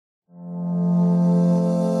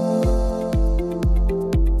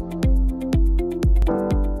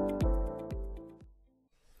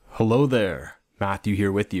Hello there, Matthew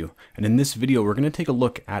here with you. And in this video, we're going to take a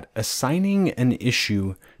look at assigning an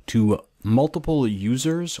issue to multiple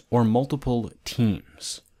users or multiple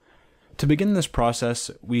teams. To begin this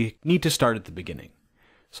process, we need to start at the beginning.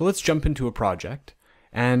 So let's jump into a project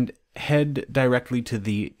and head directly to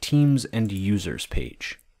the Teams and Users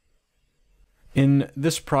page. In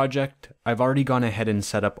this project, I've already gone ahead and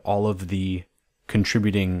set up all of the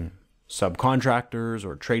contributing subcontractors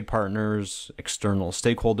or trade partners, external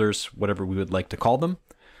stakeholders, whatever we would like to call them.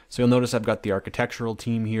 So you'll notice I've got the architectural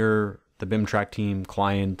team here, the BIM track team,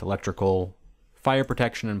 client, electrical, fire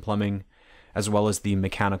protection and plumbing, as well as the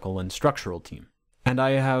mechanical and structural team. And I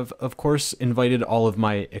have, of course, invited all of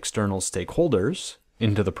my external stakeholders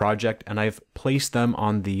into the project, and I've placed them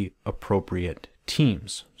on the appropriate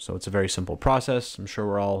teams. So it's a very simple process. I'm sure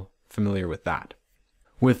we're all familiar with that.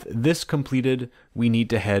 With this completed, we need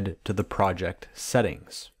to head to the project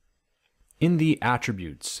settings. In the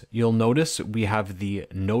attributes, you'll notice we have the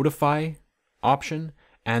notify option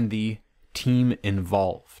and the team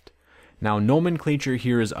involved. Now, nomenclature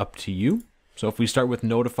here is up to you. So if we start with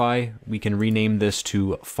notify, we can rename this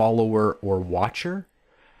to follower or watcher.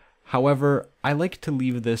 However, I like to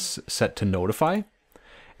leave this set to notify.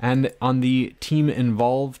 And on the team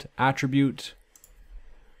involved attribute,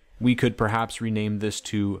 we could perhaps rename this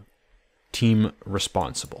to team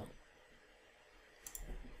responsible.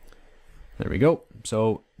 There we go.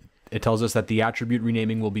 So it tells us that the attribute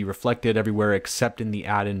renaming will be reflected everywhere except in the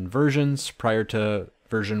add-in versions prior to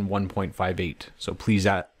version 1.58. So please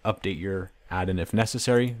update your add-in if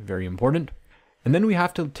necessary, very important. And then we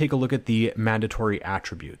have to take a look at the mandatory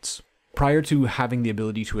attributes. Prior to having the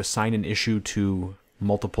ability to assign an issue to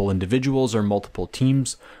multiple individuals or multiple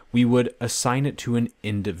teams, we would assign it to an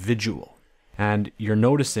individual. And you're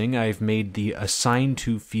noticing I've made the assign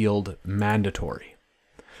to field mandatory.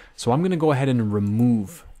 So I'm going to go ahead and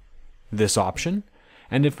remove this option.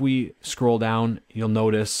 And if we scroll down, you'll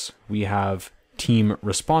notice we have team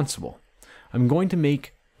responsible. I'm going to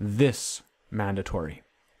make this mandatory.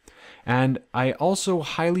 And I also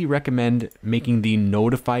highly recommend making the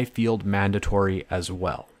notify field mandatory as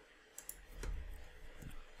well.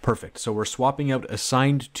 Perfect. So we're swapping out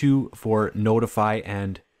assigned to for notify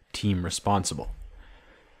and team responsible.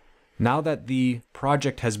 Now that the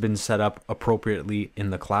project has been set up appropriately in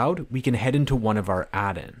the cloud, we can head into one of our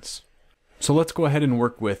add-ins. So let's go ahead and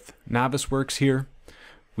work with Navisworks here.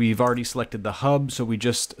 We've already selected the hub, so we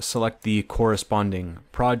just select the corresponding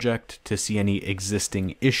project to see any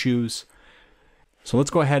existing issues. So let's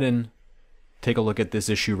go ahead and take a look at this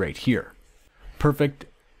issue right here. Perfect.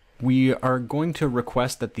 We are going to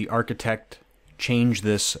request that the architect change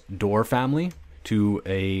this door family to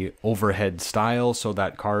a overhead style so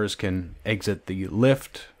that cars can exit the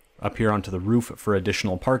lift up here onto the roof for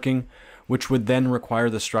additional parking, which would then require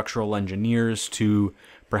the structural engineers to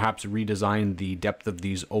perhaps redesign the depth of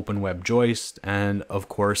these open web joists and, of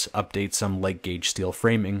course, update some light gauge steel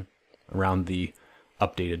framing around the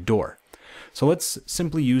updated door. So let's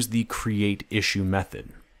simply use the create issue method.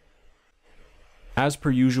 As per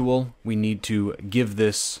usual, we need to give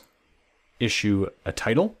this issue a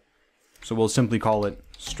title. So we'll simply call it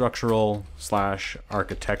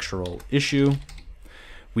structural/architectural issue.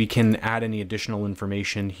 We can add any additional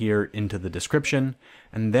information here into the description,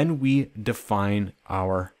 and then we define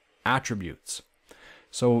our attributes.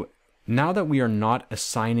 So now that we are not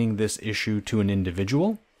assigning this issue to an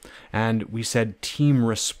individual, and we said team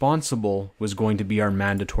responsible was going to be our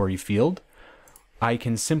mandatory field, I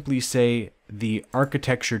can simply say the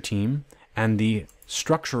architecture team and the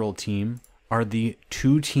structural team are the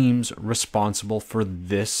two teams responsible for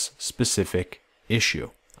this specific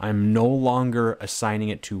issue. I'm no longer assigning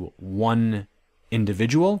it to one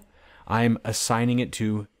individual. I'm assigning it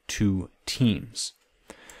to two teams.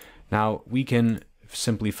 Now we can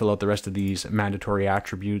simply fill out the rest of these mandatory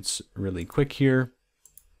attributes really quick here.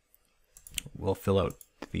 We'll fill out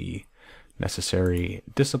the necessary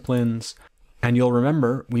disciplines. And you'll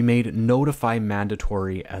remember we made notify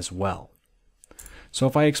mandatory as well. So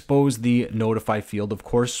if I expose the notify field, of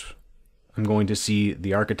course, I'm going to see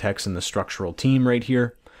the architects and the structural team right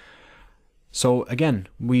here. So again,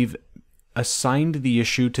 we've assigned the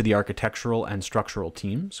issue to the architectural and structural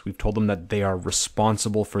teams. We've told them that they are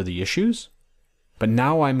responsible for the issues. But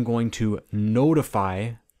now I'm going to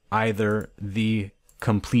notify either the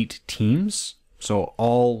complete teams, so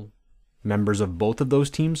all members of both of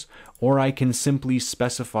those teams, or I can simply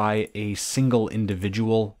specify a single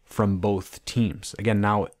individual from both teams. Again,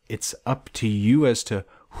 now it's up to you as to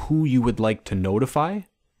who you would like to notify,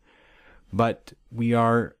 but we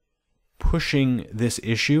are pushing this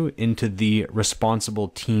issue into the responsible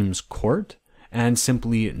team's court, and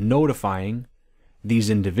simply notifying these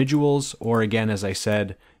individuals, or again, as I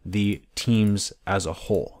said, the teams as a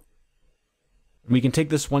whole. We can take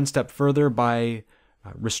this one step further by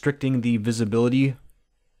restricting the visibility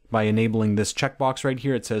by enabling this checkbox right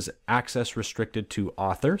here. It says access restricted to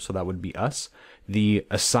author, so that would be us, the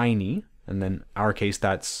assignee, and then our case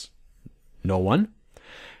that's no one,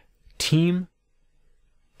 team,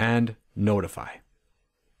 and notify.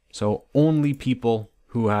 So only people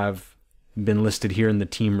who have been listed here in the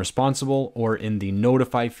team responsible or in the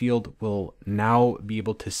notify field will now be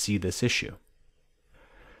able to see this issue.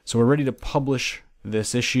 So we're ready to publish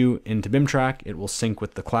this issue into BIMTrack. It will sync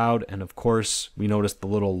with the cloud, and of course we notice the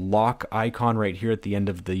little lock icon right here at the end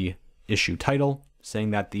of the issue title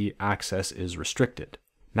saying that the access is restricted.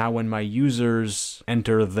 Now when my users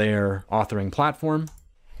enter their authoring platform,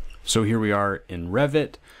 so here we are in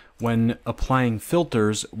Revit, when applying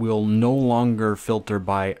filters, we'll no longer filter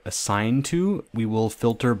by assigned to, we will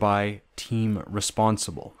filter by team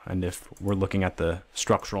responsible. And if we're looking at the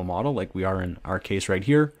structural model like we are in our case right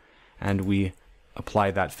here, and we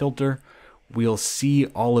apply that filter, we'll see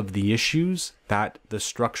all of the issues that the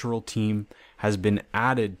structural team has been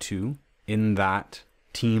added to in that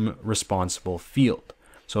team responsible field.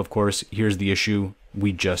 So of course, here's the issue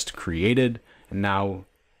we just created, and now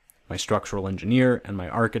my structural engineer and my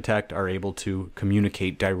architect are able to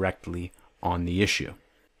communicate directly on the issue.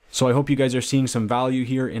 So I hope you guys are seeing some value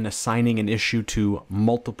here in assigning an issue to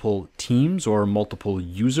multiple teams or multiple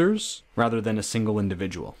users rather than a single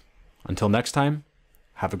individual. Until next time,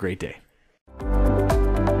 have a great day.